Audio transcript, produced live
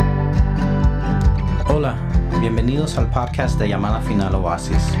Hola, bienvenidos al podcast de Llamada Final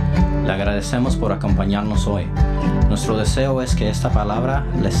Oasis. Le agradecemos por acompañarnos hoy. Nuestro deseo es que esta palabra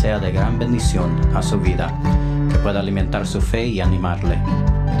le sea de gran bendición a su vida, que pueda alimentar su fe y animarle.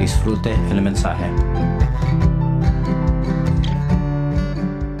 Disfrute el mensaje.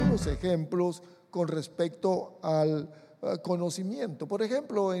 Unos ejemplos con respecto al conocimiento. Por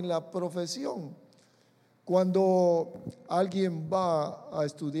ejemplo, en la profesión. Cuando alguien va a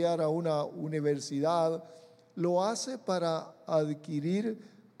estudiar a una universidad, lo hace para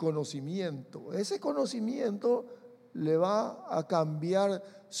adquirir conocimiento. Ese conocimiento le va a cambiar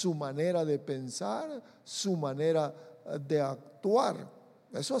su manera de pensar, su manera de actuar.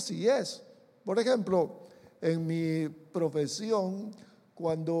 Eso así es. Por ejemplo, en mi profesión,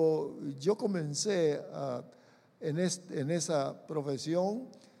 cuando yo comencé en esa profesión,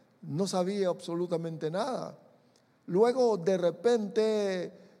 no sabía absolutamente nada. Luego de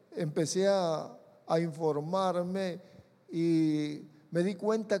repente empecé a informarme y me di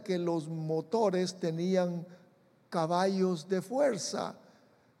cuenta que los motores tenían caballos de fuerza.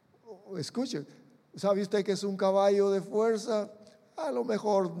 Escuche, ¿sabe usted qué es un caballo de fuerza? A lo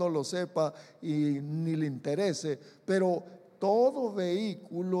mejor no lo sepa y ni le interese, pero todo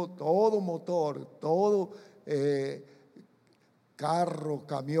vehículo, todo motor, todo carro,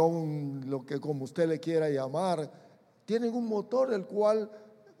 camión, lo que como usted le quiera llamar, tienen un motor el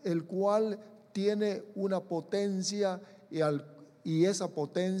cual tiene una potencia y esa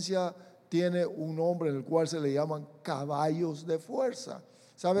potencia tiene un nombre en el cual se le llaman caballos de fuerza.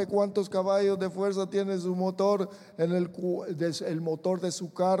 ¿Sabe cuántos caballos de fuerza tiene su motor el motor de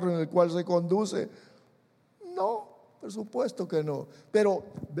su carro en el cual se conduce? No, por supuesto que no. Pero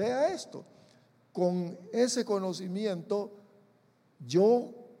vea esto, con ese conocimiento yo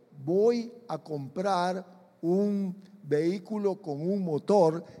voy a comprar un vehículo con un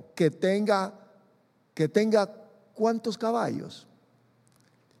motor que tenga ¿cuántos caballos?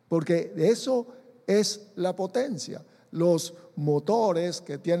 Porque eso es la potencia. Los motores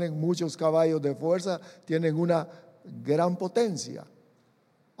que tienen muchos caballos de fuerza tienen una gran potencia.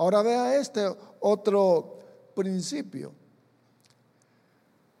 Ahora vea este otro principio.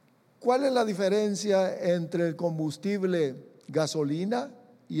 ¿Cuál es la diferencia entre el combustible gasolina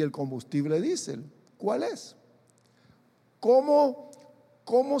y el combustible diésel? ¿Cuál es? ¿Cómo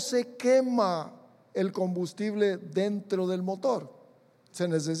se quema el combustible dentro del motor? Se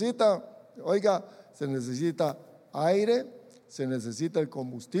necesita aire, se necesita el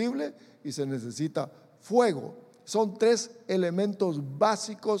combustible y se necesita fuego. Son tres elementos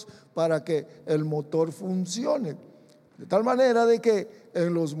básicos para que el motor funcione. De tal manera de que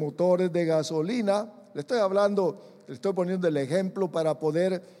en los motores de gasolina, le estoy poniendo el ejemplo para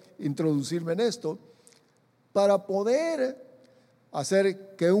poder introducirme en esto. Para poder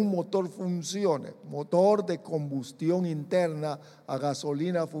hacer que un motor funcione, motor de combustión interna a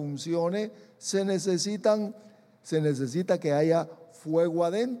gasolina funcione, se necesita que haya fuego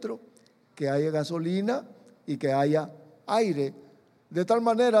adentro, que haya gasolina y que haya aire. De tal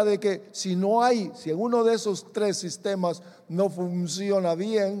manera de que si uno de esos tres sistemas no funciona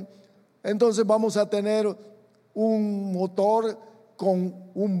bien, entonces vamos a tener un motor con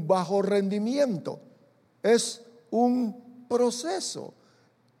un bajo rendimiento. Es un proceso.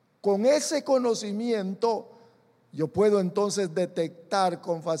 Con ese conocimiento yo puedo entonces detectar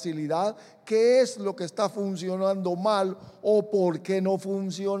con facilidad qué es lo que está funcionando mal o por qué no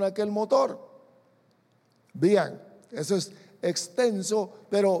funciona aquel motor. Bien, eso es extenso,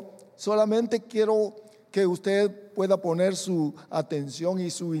 pero solamente quiero que usted pueda poner su atención y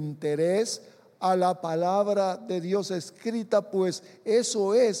su interés a la palabra de Dios escrita, pues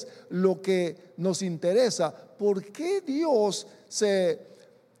eso es lo que nos interesa. ¿Por qué Dios se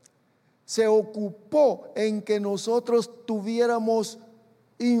ocupó en que nosotros tuviéramos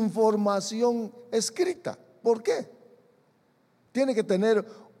información escrita? ¿Por qué? Tiene que tener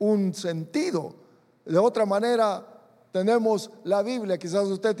un sentido. De otra manera, tenemos la Biblia. Quizás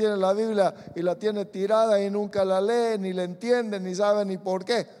usted tiene la Biblia y la tiene tirada y nunca la lee, ni la entiende, ni sabe ni por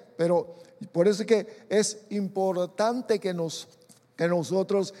qué. Pero por eso es que es importante que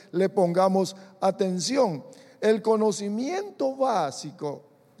nosotros le pongamos atención. El conocimiento básico,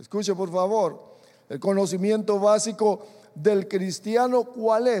 escuche por favor, el conocimiento básico del cristiano,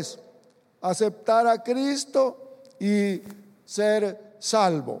 ¿cuál es? Aceptar a Cristo y ser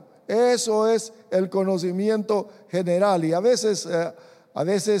salvo. Eso es el conocimiento general. Y a veces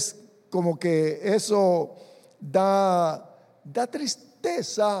como que eso da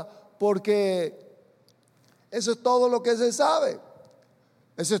tristeza, porque eso es todo lo que se sabe,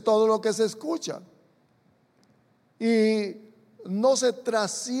 eso es todo lo que se escucha y no se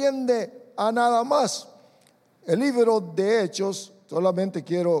trasciende a nada más. El libro de Hechos, solamente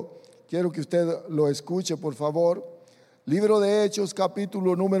quiero que usted lo escuche, por favor. Libro de Hechos,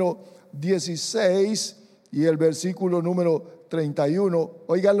 capítulo número 16 y el versículo número 31.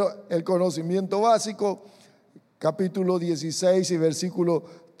 Oigan el conocimiento básico, capítulo 16 y versículo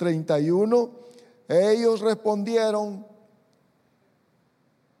 31. Ellos respondieron: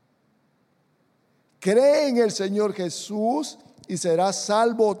 cree en el Señor Jesús y serás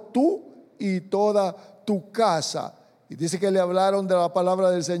salvo tú y toda tu casa. Y dice que le hablaron de la palabra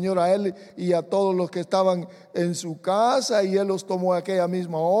del Señor a él y a todos los que estaban en su casa, y él los tomó a aquella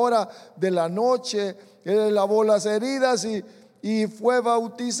misma hora de la noche. Él lavó las heridas y fue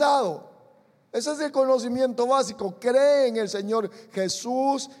bautizado. Ese es el conocimiento básico. Cree en el Señor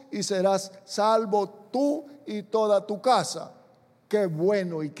Jesús y serás salvo tú y toda tu casa. Qué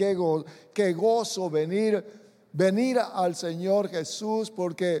bueno y qué gozo venir al Señor Jesús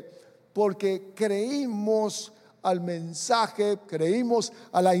porque creímos al mensaje, creímos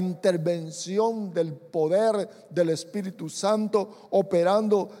a la intervención del poder del Espíritu Santo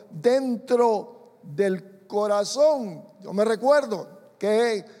operando dentro del corazón. Yo me recuerdo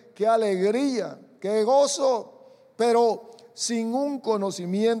qué alegría, qué gozo, pero sin un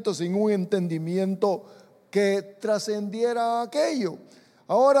conocimiento, sin un entendimiento que trascendiera aquello.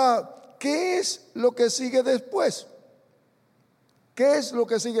 Ahora, ¿qué es lo que sigue después? ¿Qué es lo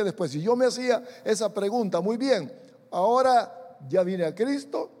que sigue después? Y yo me hacía esa pregunta. Muy bien, ahora ya vine a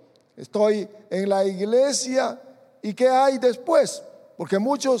Cristo, estoy en la iglesia, ¿y qué hay después? Porque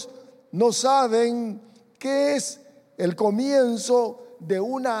muchos no saben qué es el comienzo de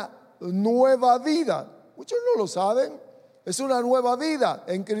una nueva vida. Muchos no lo saben. Es una nueva vida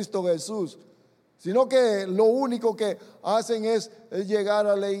en Cristo Jesús, sino que lo único que hacen es llegar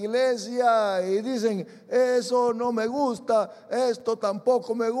a la iglesia y dicen: eso no me gusta, esto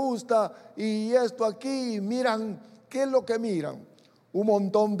tampoco me gusta, y esto aquí. Miran, ¿qué es lo que miran? Un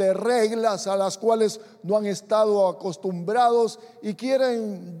montón de reglas a las cuales no han estado acostumbrados y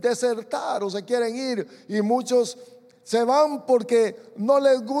quieren desertar o se quieren ir, y muchos se van porque no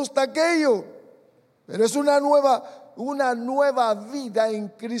les gusta aquello. Pero es una nueva vida en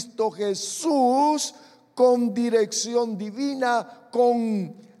Cristo Jesús, con dirección divina,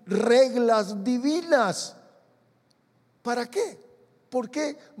 con reglas divinas. ¿Para qué? ¿Por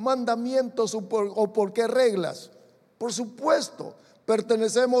qué mandamientos o por qué reglas? Por supuesto,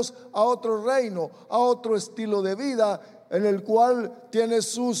 pertenecemos a otro reino, a otro estilo de vida, en el cual tiene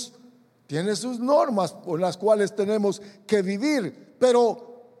sus normas por las cuales tenemos que vivir, pero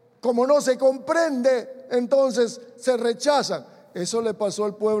como no se comprende, entonces se rechazan. Eso le pasó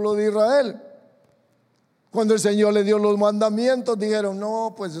al pueblo de Israel. Cuando el Señor le dio los mandamientos, dijeron: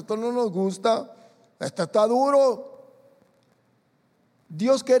 no, pues esto no nos gusta, esto está duro.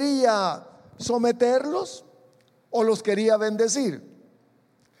 ¿Dios quería someterlos o los quería bendecir?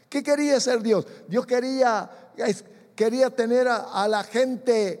 ¿Qué quería hacer Dios? Dios quería tener a la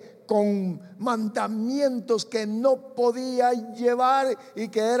gente con mandamientos que no podía llevar y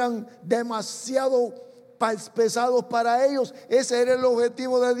que eran demasiado pesados para ellos. ¿Ese era el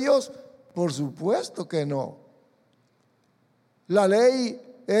objetivo de Dios? Por supuesto que no. La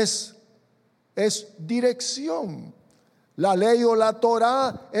ley es dirección. La ley o la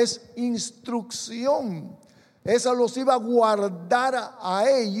Torá es instrucción. Esa los iba a guardar a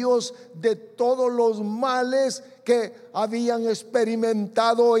ellos de todos los males que habían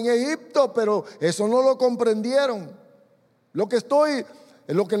experimentado en Egipto, pero eso no lo comprendieron. Lo que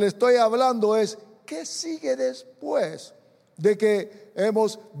le estoy hablando es: ¿qué sigue después de que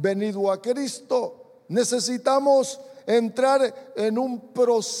hemos venido a Cristo? Necesitamos entrar en un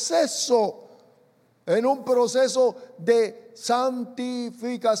proceso de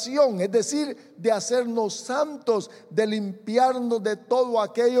santificación, es decir, de hacernos santos, de limpiarnos de todo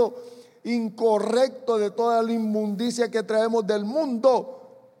aquello incorrecto, de toda la inmundicia que traemos del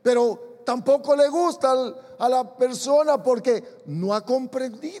mundo. Pero tampoco le gusta a la persona porque no ha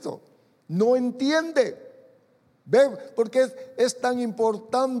comprendido, no entiende. ¿Ve? Porque es tan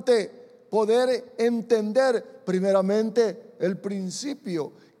importante poder entender primeramente el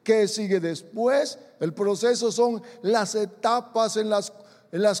principio. ¿Qué sigue después? El proceso son las etapas en las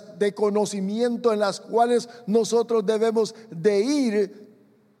de conocimiento en las cuales nosotros debemos de ir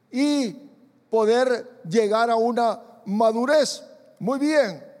y poder llegar a una madurez. Muy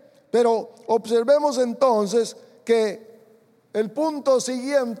bien, pero observemos entonces que el punto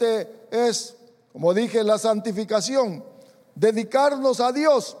siguiente es, como dije, la santificación. Dedicarnos a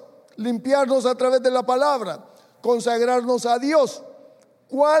Dios, limpiarnos a través de la palabra, consagrarnos a Dios.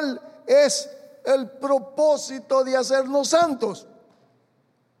 ¿Cuál es el propósito de hacernos santos?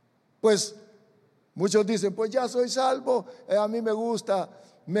 Pues Muchos dicen, pues ya soy salvo, a mí me gusta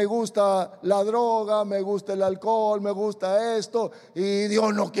la droga, me gusta el alcohol, me gusta esto, y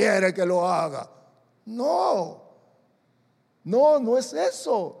Dios no quiere que lo haga. No es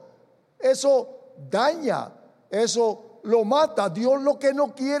eso. Eso daña, eso lo mata. Dios lo que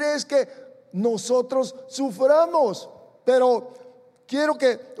no quiere es que nosotros suframos. Pero quiero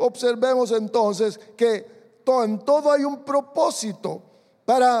que observemos entonces que en todo hay un propósito.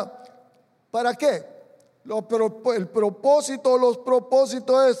 ¿Para qué? El propósito, los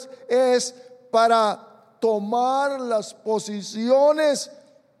propósitos es para tomar las posiciones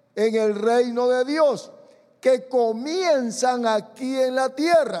en el reino de Dios que comienzan aquí en la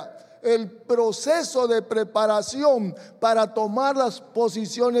tierra. El proceso de preparación para tomar las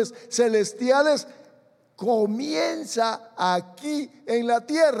posiciones celestiales comienza aquí en la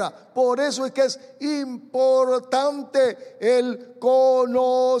tierra. Por eso es que es importante el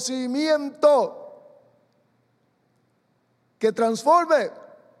conocimiento que transforme,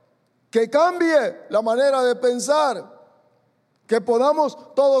 que cambie la manera de pensar, que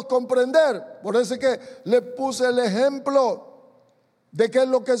podamos todos comprender. Por eso es que le puse el ejemplo de qué es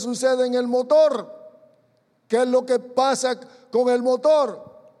lo que sucede en el motor, qué es lo que pasa con el motor.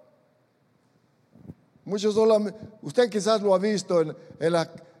 Muchos usted quizás lo ha visto en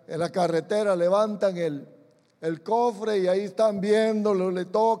la carretera, levantan el cofre y ahí están viéndolo, le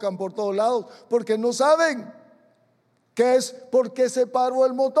tocan por todos lados, porque no saben por qué se paró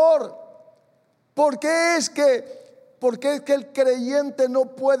el motor. ¿Por qué es que el creyente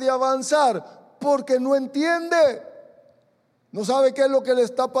no puede avanzar? Porque no entiende, no sabe qué es lo que le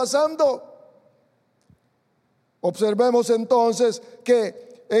está pasando. Observemos entonces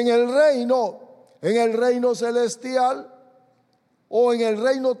que en el reino celestial o en el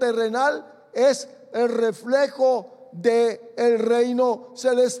reino terrenal es el reflejo del reino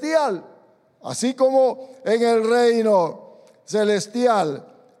celestial. Así como en el reino celestial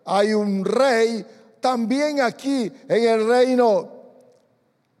hay un rey, también aquí en el reino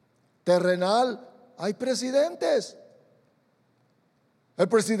terrenal hay presidentes. El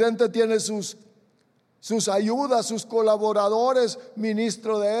presidente tiene sus ayudas, sus colaboradores,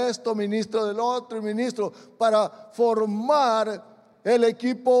 ministro de esto, ministro del otro y ministro, para formar el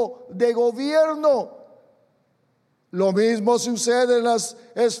equipo de gobierno. Lo mismo sucede en las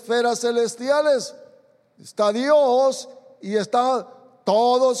esferas celestiales. Está Dios y está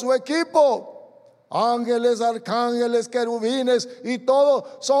todo su equipo. Ángeles, arcángeles, querubines y todo.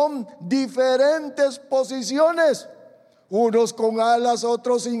 Son diferentes posiciones. Unos con alas,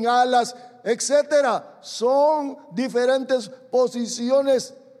 otros sin alas, etcétera. Son diferentes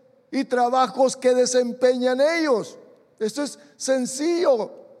posiciones y trabajos que desempeñan ellos. Esto es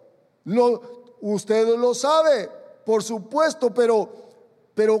sencillo. Usted lo sabe, por supuesto, pero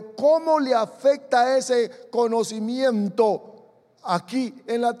 ¿cómo le afecta ese conocimiento aquí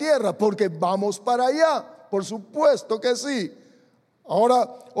en la tierra? Porque vamos para allá, por supuesto que sí. Ahora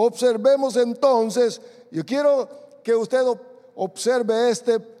observemos entonces, yo quiero que usted observe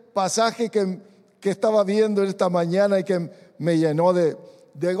este pasaje que estaba viendo esta mañana y que me llenó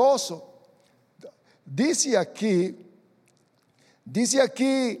de gozo. Dice aquí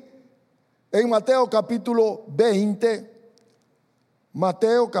en Mateo capítulo 20,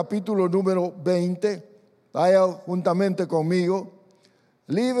 Mateo capítulo número 20, vaya juntamente conmigo,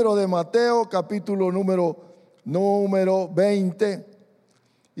 libro de Mateo capítulo número 20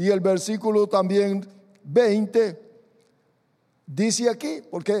 y el versículo también 20, dice aquí,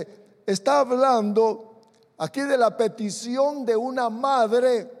 porque está hablando aquí de la petición de una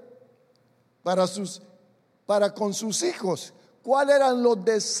madre para con sus hijos. ¿Cuáles eran los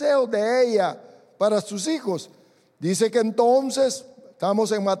deseos de ella para sus hijos? Dice que entonces,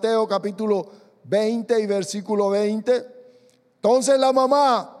 estamos en Mateo capítulo 20 y versículo 20. Entonces la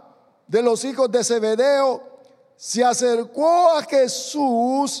mamá de los hijos de Zebedeo se acercó a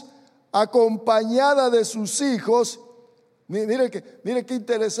Jesús acompañada de sus hijos. Mire qué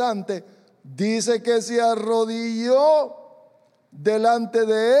interesante. Dice que se arrodilló delante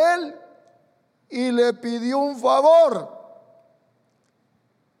de él y le pidió un favor.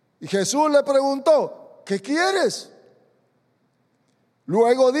 Y Jesús le preguntó, ¿qué quieres?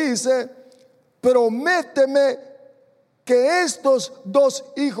 Luego dice, prométeme que estos dos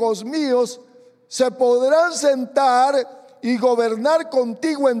hijos míos se podrán sentar y gobernar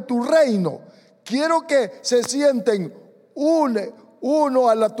contigo en tu reino. Quiero que se sienten uno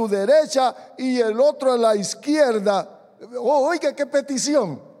a tu derecha y el otro a la izquierda. Oiga, qué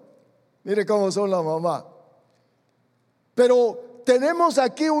petición. Mire cómo son las mamás. Pero tenemos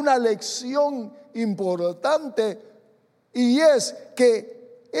aquí una lección importante, y es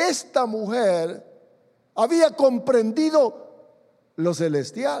que esta mujer había comprendido lo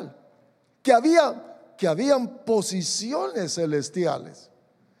celestial, que habían posiciones celestiales,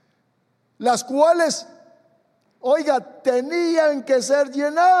 las cuales, oiga, tenían que ser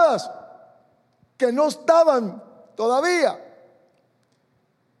llenadas, que no estaban todavía.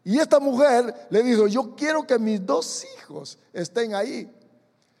 Y esta mujer le dijo: yo quiero que mis 2 hijos estén ahí.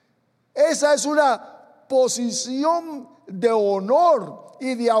 Esa es una posición de honor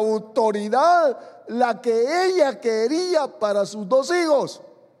y de autoridad la que ella quería para sus 2 hijos.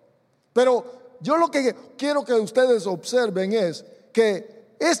 Pero yo lo que quiero que ustedes observen es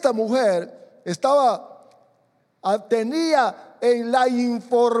que esta mujer tenía en la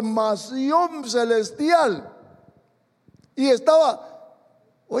información celestial y estaba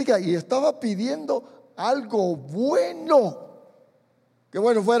pidiendo algo bueno. Que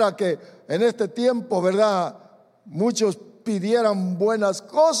bueno fuera que en este tiempo, ¿verdad?, muchos pidieran buenas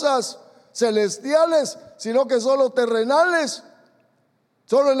cosas celestiales, sino que solo terrenales,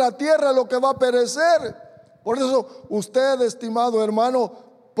 solo en la tierra lo que va a perecer. Por eso usted, estimado hermano,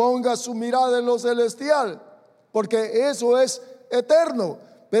 ponga su mirada en lo celestial, porque eso es eterno.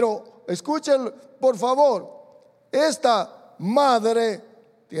 Pero escuchen, por favor, esta madre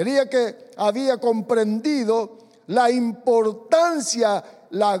había comprendido la importancia,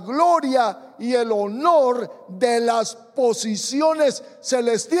 la gloria y el honor de las posiciones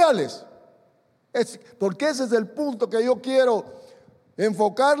celestiales. Porque ese es el punto que yo quiero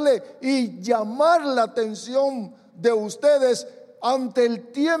enfocarle y llamar la atención de ustedes ante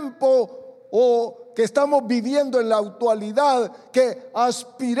el tiempo que estamos viviendo en la actualidad, que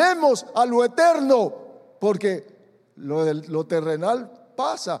aspiremos a lo eterno, porque lo terrenal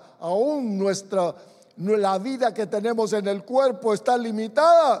pasa. Aún la vida que tenemos en el cuerpo está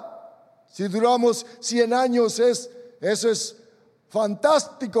limitada. Si duramos 100 años, eso es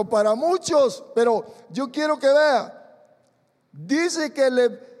fantástico para muchos, pero yo quiero que vea. Dice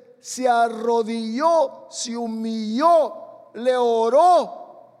que se arrodilló, se humilló, le oró.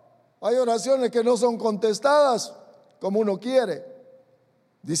 Hay oraciones que no son contestadas como uno quiere.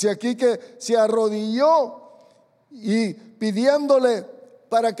 Dice aquí que se arrodilló y pidiéndole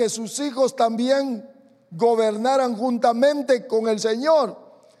para que sus hijos también gobernaran juntamente con el Señor.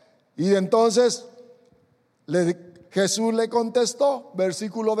 Y entonces Jesús le contestó,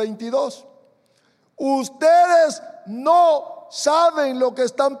 versículo 22: ustedes no saben lo que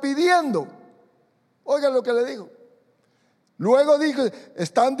están pidiendo. Oigan lo que le dijo. Luego dijo: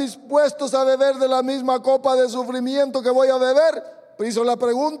 ¿están dispuestos a beber de la misma copa de sufrimiento que voy a beber? Hizo la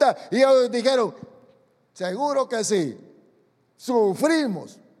pregunta y ellos dijeron: seguro que sí,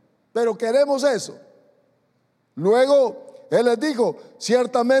 sufrimos, pero queremos eso. Luego él les dijo: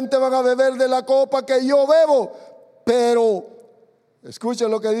 ciertamente van a beber de la copa que yo bebo, pero,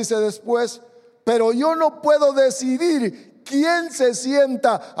 escuchen lo que dice después: pero yo no puedo decidir quién se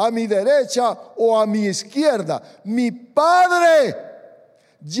sienta a mi derecha o a mi izquierda. Mi Padre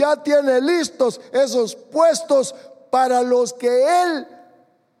ya tiene listos esos puestos para los que Él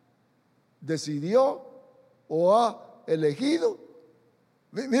decidió o ha elegido.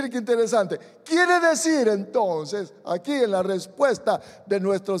 Mire qué interesante. Quiere decir entonces, aquí en la respuesta de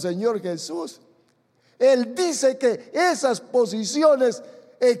nuestro Señor Jesús, Él dice que esas posiciones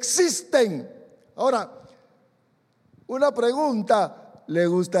existen. Ahora, una pregunta: ¿le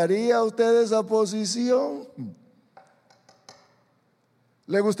gustaría a usted esa posición?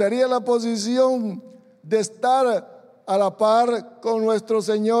 ¿Le gustaría la posición de estar a la par con nuestro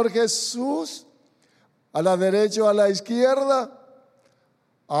Señor Jesús? ¿A la derecha o a la izquierda?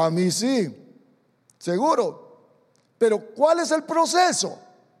 A mí sí, seguro. Pero ¿cuál es el proceso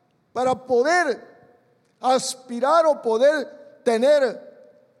para poder aspirar o poder tener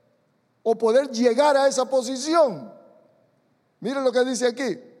o poder llegar a esa posición? Miren lo que dice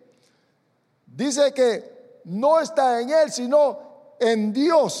aquí. Dice que no está en Él, sino en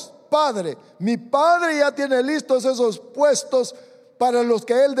Dios Padre. Mi Padre ya tiene listos esos puestos para los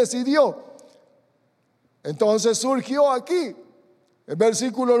que Él decidió. Entonces surgió aquí el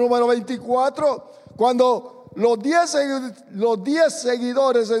versículo número 24, cuando los 10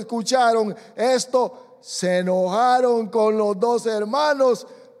 seguidores escucharon esto, se enojaron con los 2 hermanos,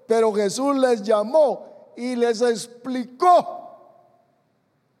 pero Jesús les llamó y les explicó.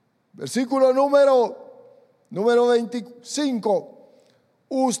 Versículo número 25.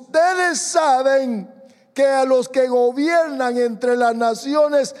 Ustedes saben que a los que gobiernan entre las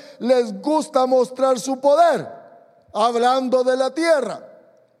naciones les gusta mostrar su poder, hablando de la tierra.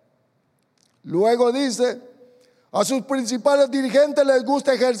 Luego dice: a sus principales dirigentes les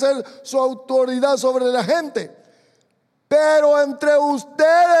gusta ejercer su autoridad sobre la gente, pero entre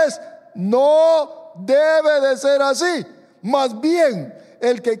ustedes no debe de ser así. Más bien,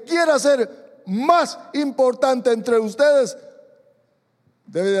 el que quiera ser más importante entre ustedes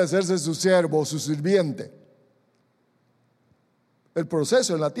debe de hacerse su siervo, su sirviente. El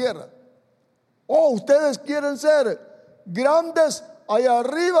proceso en la tierra. Ustedes quieren ser grandes allá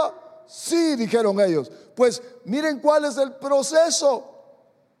arriba. Sí, dijeron ellos. Pues miren cuál es el proceso.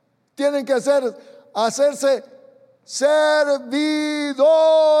 Tienen que hacerse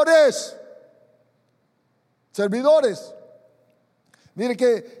servidores. Servidores. Miren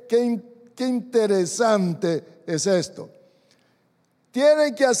qué interesante es esto.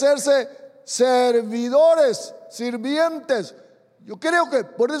 Tienen que hacerse servidores, sirvientes. Yo creo que,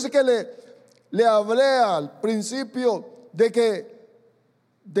 por eso que le hablé al principio de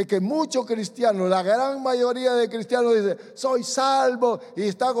que muchos cristianos, la gran mayoría de cristianos dice, soy salvo y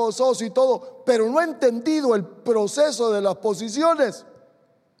está gozoso y todo, pero no ha entendido el proceso de las posiciones.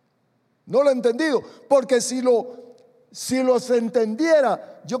 No lo he entendido, porque si los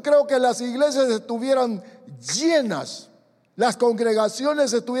entendiera, yo creo que las iglesias estuvieran llenas, las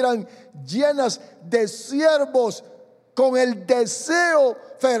congregaciones estuvieran llenas de siervos con el deseo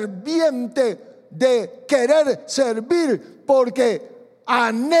ferviente de querer servir, porque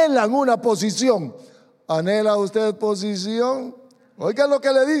anhelan una posición. ¿Anhela usted posición? Oiga lo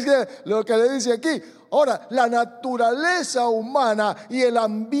que le dice aquí. Ahora, la naturaleza humana y el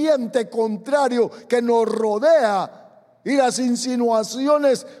ambiente contrario que nos rodea y las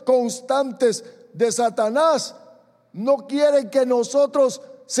insinuaciones constantes de Satanás no quieren que nosotros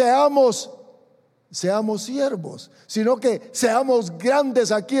seamos siervos, sino que seamos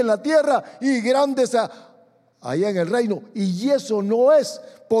grandes aquí en la tierra y grandes allá en el reino. Y eso no es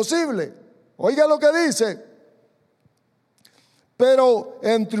posible. Oiga lo que dice. Pero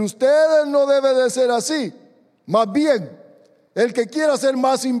entre ustedes no debe de ser así. Más bien, el que quiera ser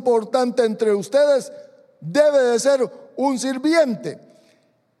más importante entre ustedes debe de ser un sirviente.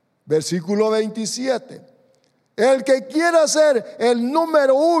 Versículo 27. El que quiera ser el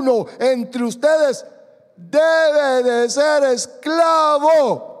número uno entre ustedes debe de ser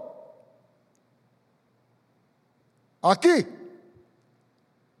esclavo. Aquí.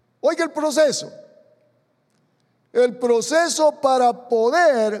 Oiga el proceso. El proceso para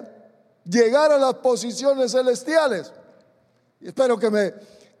poder llegar a las posiciones celestiales. Y espero que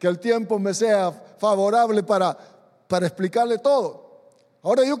el tiempo me sea favorable para explicarle todo.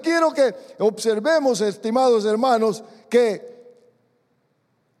 Ahora yo quiero que observemos, estimados hermanos, que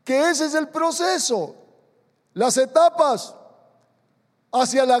ese es el proceso, las etapas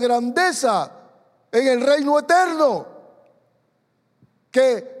hacia la grandeza en el reino eterno,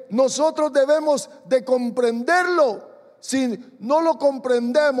 que nosotros debemos de comprenderlo. Si no lo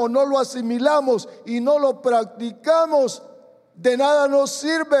comprendemos, no lo asimilamos y no lo practicamos, de nada nos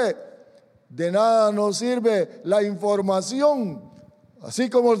sirve. De nada nos sirve la información.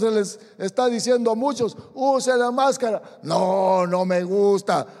 Así como se les está diciendo a muchos, use la máscara. No, no me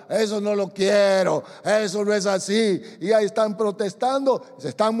gusta, eso no lo quiero, eso no es así. Y ahí están protestando, se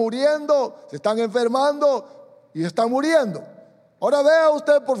están muriendo, se están enfermando y están muriendo. Ahora vea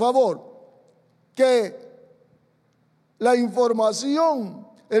usted, por favor, que la información,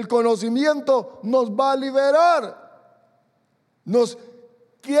 el conocimiento nos va a liberar.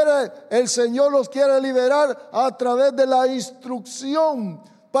 El Señor los quiere liberar a través de la instrucción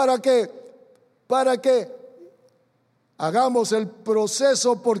para que hagamos el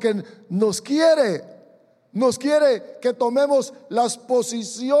proceso, porque nos quiere que tomemos las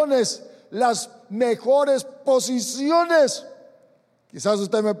posiciones, las mejores posiciones. Quizás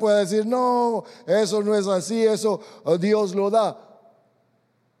usted me pueda decir, no, eso no es así, eso Dios lo da.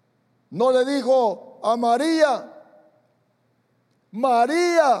 No le dijo a María,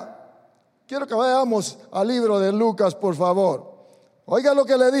 quiero que vayamos al libro de Lucas, por favor. Oiga lo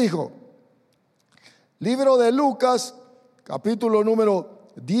que le dijo. Libro de Lucas, capítulo número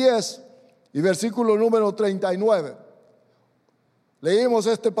 10 y versículo número 39. Leímos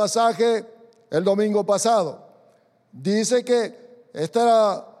este pasaje el domingo pasado. Dice que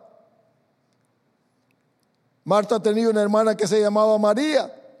Marta tenía una hermana que se llamaba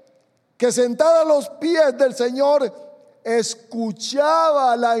María, que sentada a los pies del Señor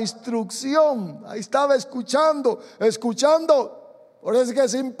escuchaba la instrucción. Ahí estaba escuchando. Por eso es que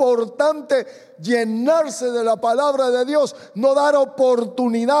es importante llenarse de la palabra de Dios, no dar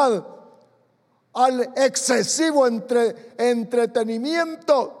oportunidad al excesivo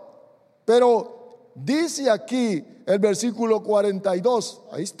entretenimiento. Pero dice aquí el versículo 42,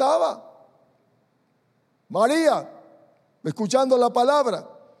 ahí estaba María escuchando la palabra.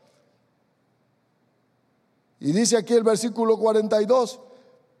 Y dice aquí el versículo 42,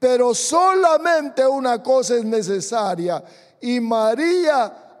 pero solamente una cosa es necesaria, y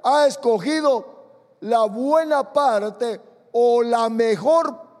María ha escogido la buena parte o la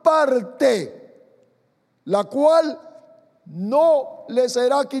mejor parte, la cual no le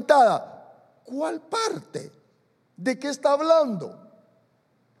será quitada. ¿Cuál parte? ¿De qué está hablando?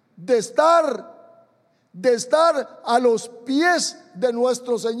 De estar a los pies de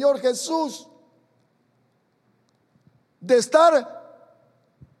nuestro Señor Jesús. De estar,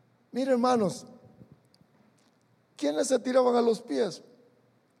 miren hermanos, ¿quiénes se tiraban a los pies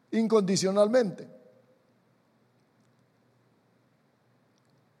incondicionalmente?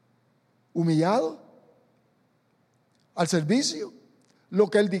 Humillado, al servicio, lo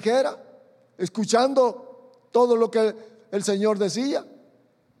que Él dijera, escuchando todo lo que el Señor decía.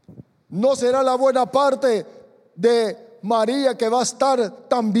 ¿No será la buena parte de María que va a estar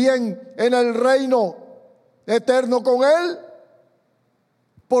también en el reino eterno con Él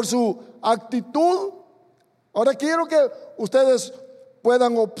por su actitud? Ahora quiero que ustedes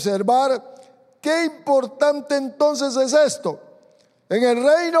puedan observar qué importante entonces es esto. En el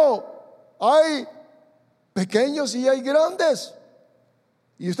reino hay pequeños y hay grandes,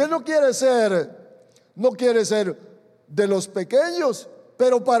 y usted no quiere ser de los pequeños,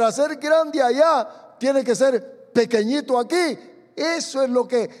 pero para ser grande allá tiene que ser pequeñito aquí. Eso es lo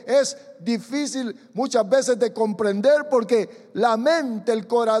que es difícil muchas veces de comprender, porque la mente, el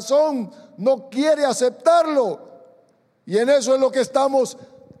corazón no quiere aceptarlo, y en eso es lo que estamos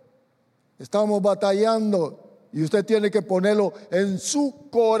batallando, y usted tiene que ponerlo en su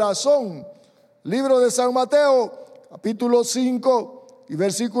corazón. Libro de San Mateo, capítulo 5 y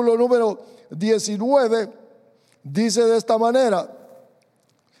versículo número 19, dice de esta manera.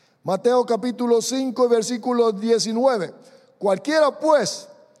 Mateo capítulo 5 y versículo 19. Cualquiera pues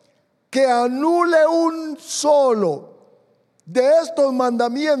que anule un solo de estos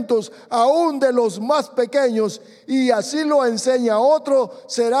mandamientos, aun de los más pequeños, y así lo enseña a otro,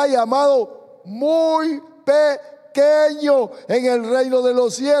 será llamado muy pequeño en el reino de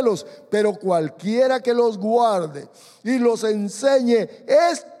los cielos. Pero cualquiera que los guarde y los enseñe,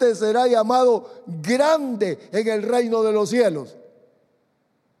 este será llamado grande en el reino de los cielos.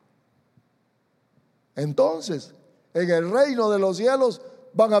 Entonces, en el reino de los cielos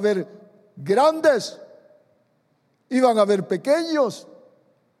van a haber grandes y van a haber pequeños.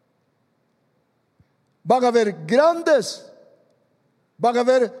 Van a haber grandes, va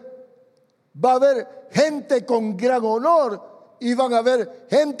a haber gente con gran honor, y van a haber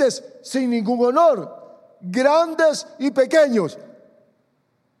gentes sin ningún honor, grandes y pequeños.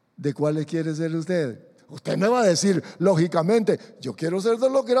 ¿De cuáles quiere ser usted? Usted me va a decir, lógicamente, yo quiero ser de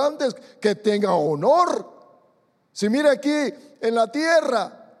los grandes, que tenga honor. Si mire aquí en la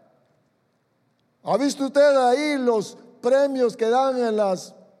tierra, ¿ha visto usted ahí los premios que dan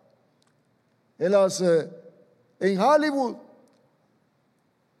en Hollywood?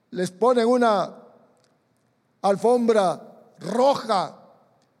 Les ponen una alfombra roja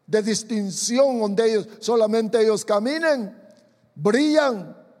de distinción donde solamente ellos caminen,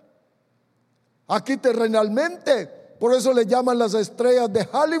 brillan. Aquí terrenalmente, por eso le llaman las estrellas de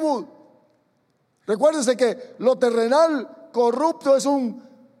Hollywood. Recuérdense que lo terrenal corrupto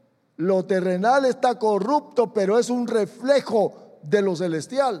lo terrenal está corrupto, pero es un reflejo de lo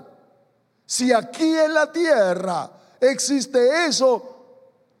celestial. Si aquí en la tierra existe eso,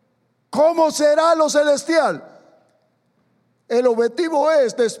 ¿cómo será lo celestial? El objetivo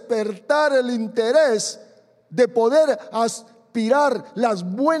es despertar el interés de poder aspirar las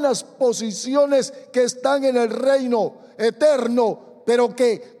buenas posiciones que están en el reino eterno, pero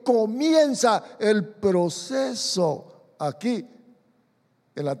que comienza el proceso aquí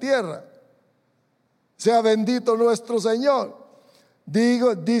en la tierra. Sea bendito nuestro Señor.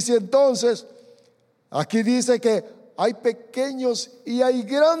 Dice entonces, aquí dice que hay pequeños y hay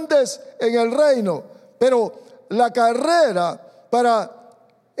grandes en el reino, pero la carrera para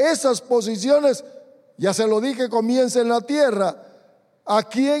esas posiciones, ya se lo dije, comienza en la tierra. ¿A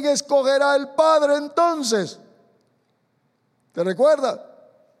quién escogerá el Padre entonces? ¿Te recuerda?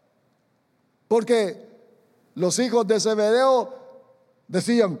 Porque los hijos de Zebedeo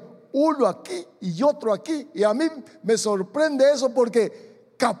decían, uno aquí y otro aquí, y a mí me sorprende eso,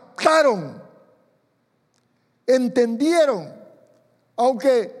 porque captaron, entendieron,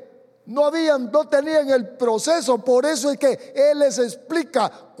 aunque no tenían el proceso. Por eso es que Él les explica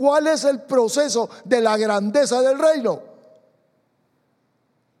cuál es el proceso de la grandeza del reino.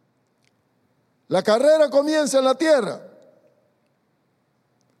 La carrera comienza en la tierra.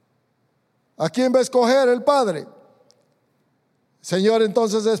 ¿A quién va a escoger el Padre? Señor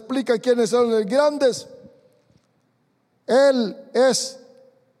entonces explica quiénes son los grandes. Él es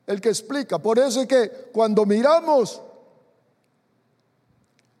el que explica. Por eso es que cuando miramos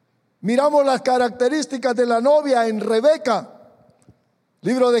las características de la novia en Rebeca,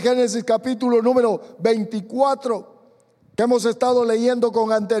 libro de Génesis capítulo número 24, que hemos estado leyendo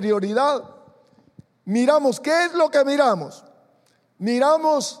con anterioridad. Miramos, ¿qué es lo que miramos?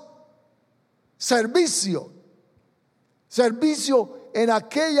 Miramos servicio en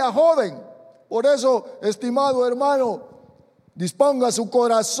aquella joven. Por eso, estimado hermano, disponga su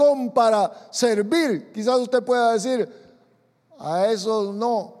corazón para servir. Quizás usted pueda decir, a esos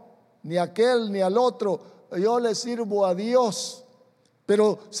no, ni a aquel ni al otro, yo le sirvo a Dios.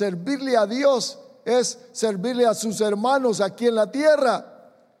 Pero servirle a Dios es servirle a sus hermanos aquí en la tierra,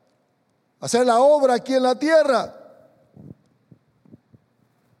 hacer la obra aquí en la tierra.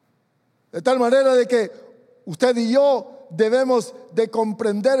 De tal manera de que usted y yo debemos de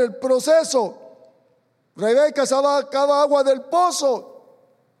comprender el proceso. Rebeca sacaba agua del pozo.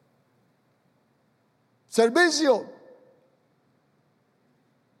 Servicio.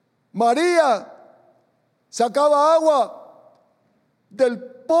 María sacaba agua del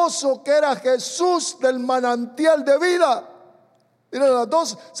pozo que era Jesús, del manantial de vida. Miren, las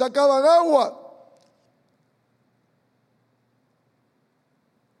dos sacaban agua.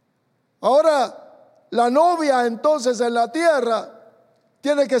 Ahora, la novia entonces en la tierra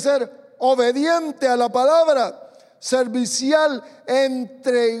tiene que ser obediente a la palabra, servicial,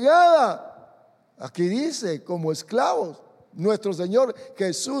 entregada. Aquí dice, como esclavos. Nuestro Señor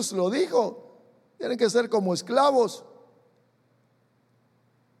Jesús lo dijo. Tienen que ser como esclavos.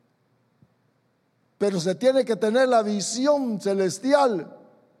 Pero se tiene que tener la visión celestial.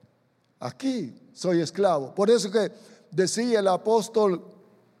 Aquí soy esclavo. Por eso que decía el apóstol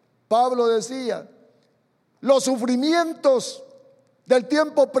Pablo, decía, los sufrimientos del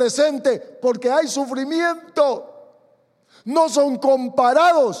tiempo presente, porque hay sufrimiento, no son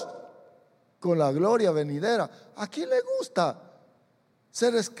comparados con la gloria venidera. ¿A quién le gusta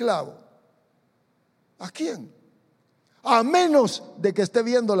ser esclavo? ¿A quién? A menos de que esté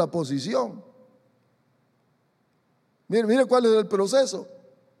viendo la posición. Mire cuál es el proceso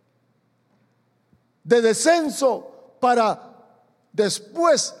de descenso para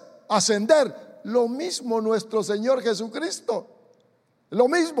después ascender. Lo mismo nuestro Señor Jesucristo. Lo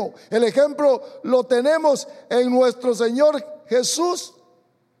mismo. El ejemplo lo tenemos en nuestro Señor Jesús.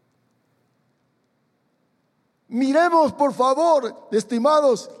 Miremos, por favor,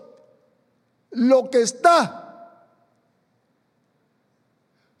 estimados, lo que está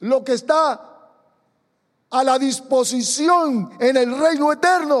a la disposición en el reino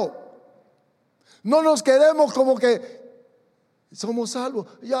eterno. No nos quedemos como que somos salvos.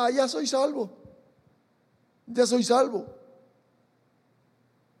 Ya soy salvo. Ya soy salvo.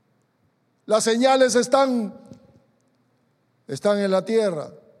 Las señales están en la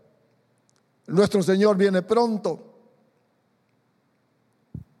tierra. Nuestro Señor viene pronto.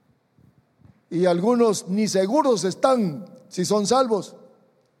 Y algunos ni seguros están si son salvos.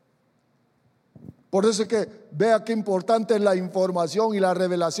 Por eso es que vea qué importante es la información y la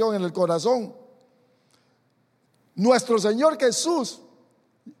revelación en el corazón. Nuestro Señor Jesús,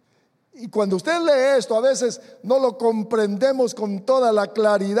 y cuando usted lee esto, a veces no lo comprendemos con toda la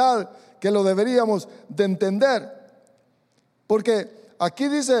claridad que lo deberíamos de entender. Porque aquí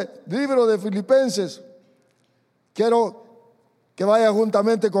dice, libro de Filipenses, quiero que vaya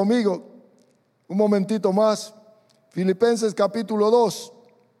juntamente conmigo un momentito más. Filipenses capítulo 2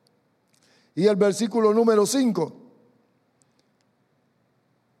 y el versículo número 5.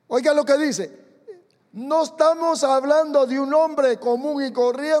 Oiga lo que dice. No estamos hablando de un hombre común y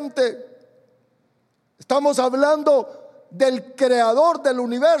corriente. Estamos hablando del creador del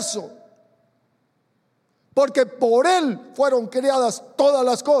universo. Porque por él fueron creadas todas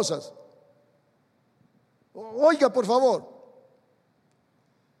las cosas. Oiga, por favor.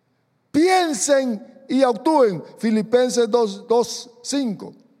 Piensen y actúen. Filipenses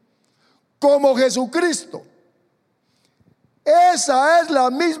 2:5. Como Jesucristo. Esa es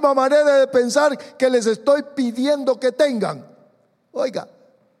la misma manera de pensar que les estoy pidiendo que tengan. Oiga,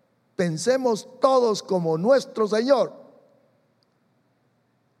 pensemos todos como nuestro Señor.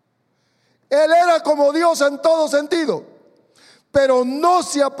 Él era como Dios en todo sentido, pero no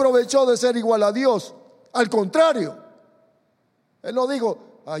se aprovechó de ser igual a Dios. Al contrario, Él no dijo,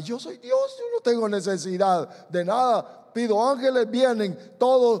 yo soy Dios, yo no tengo necesidad de nada. Pido ángeles, vienen,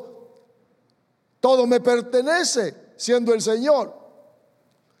 todo me pertenece. Siendo el Señor,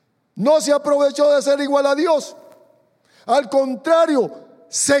 no se aprovechó de ser igual a Dios. Al contrario,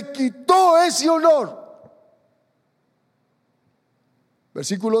 se quitó ese honor.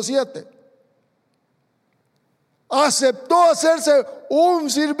 Versículo 7. aceptó hacerse un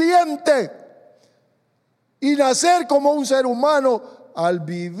sirviente y nacer como un ser humano al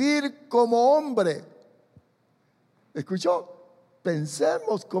vivir como hombre. ¿Escuchó?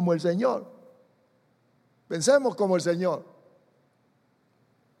 Pensemos como el Señor. Pensemos como el Señor.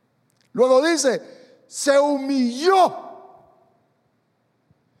 Luego dice, se humilló.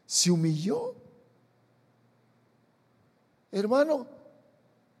 Se humilló. Hermano,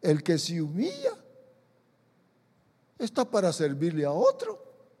 el que se humilla está para servirle a otro.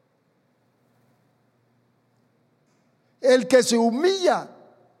 El que se humilla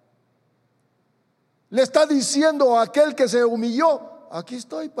le está diciendo a aquel que se humilló, aquí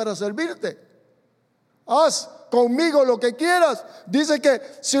estoy para servirte. Haz conmigo lo que quieras. Dice que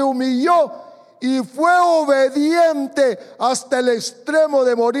se humilló y fue obediente hasta el extremo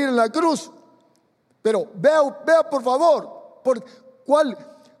de morir en la cruz. Pero vea por favor, ¿cuál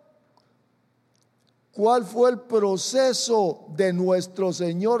fue el proceso de nuestro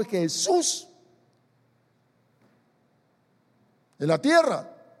Señor Jesús en la tierra?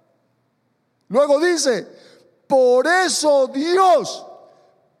 Luego dice, por eso Dios,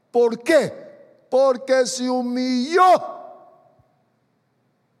 ¿por qué? Porque se humilló,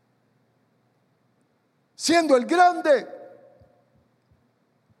 siendo el grande.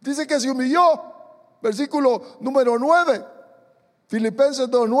 Dice que se humilló, versículo número 9, Filipenses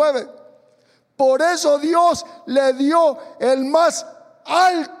 2:9. Por eso Dios le dio el más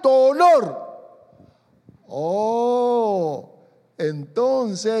alto honor.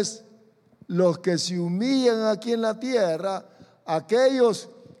 Entonces los que se humillan aquí en la tierra, aquellos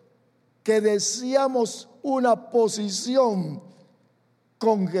que deseamos una posición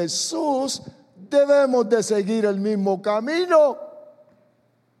con Jesús, debemos de seguir el mismo camino.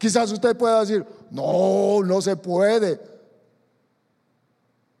 Quizás usted pueda decir, no se puede.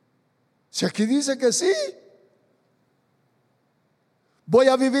 Si aquí dice que sí, voy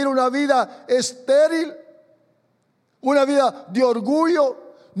a vivir una vida estéril, una vida de orgullo,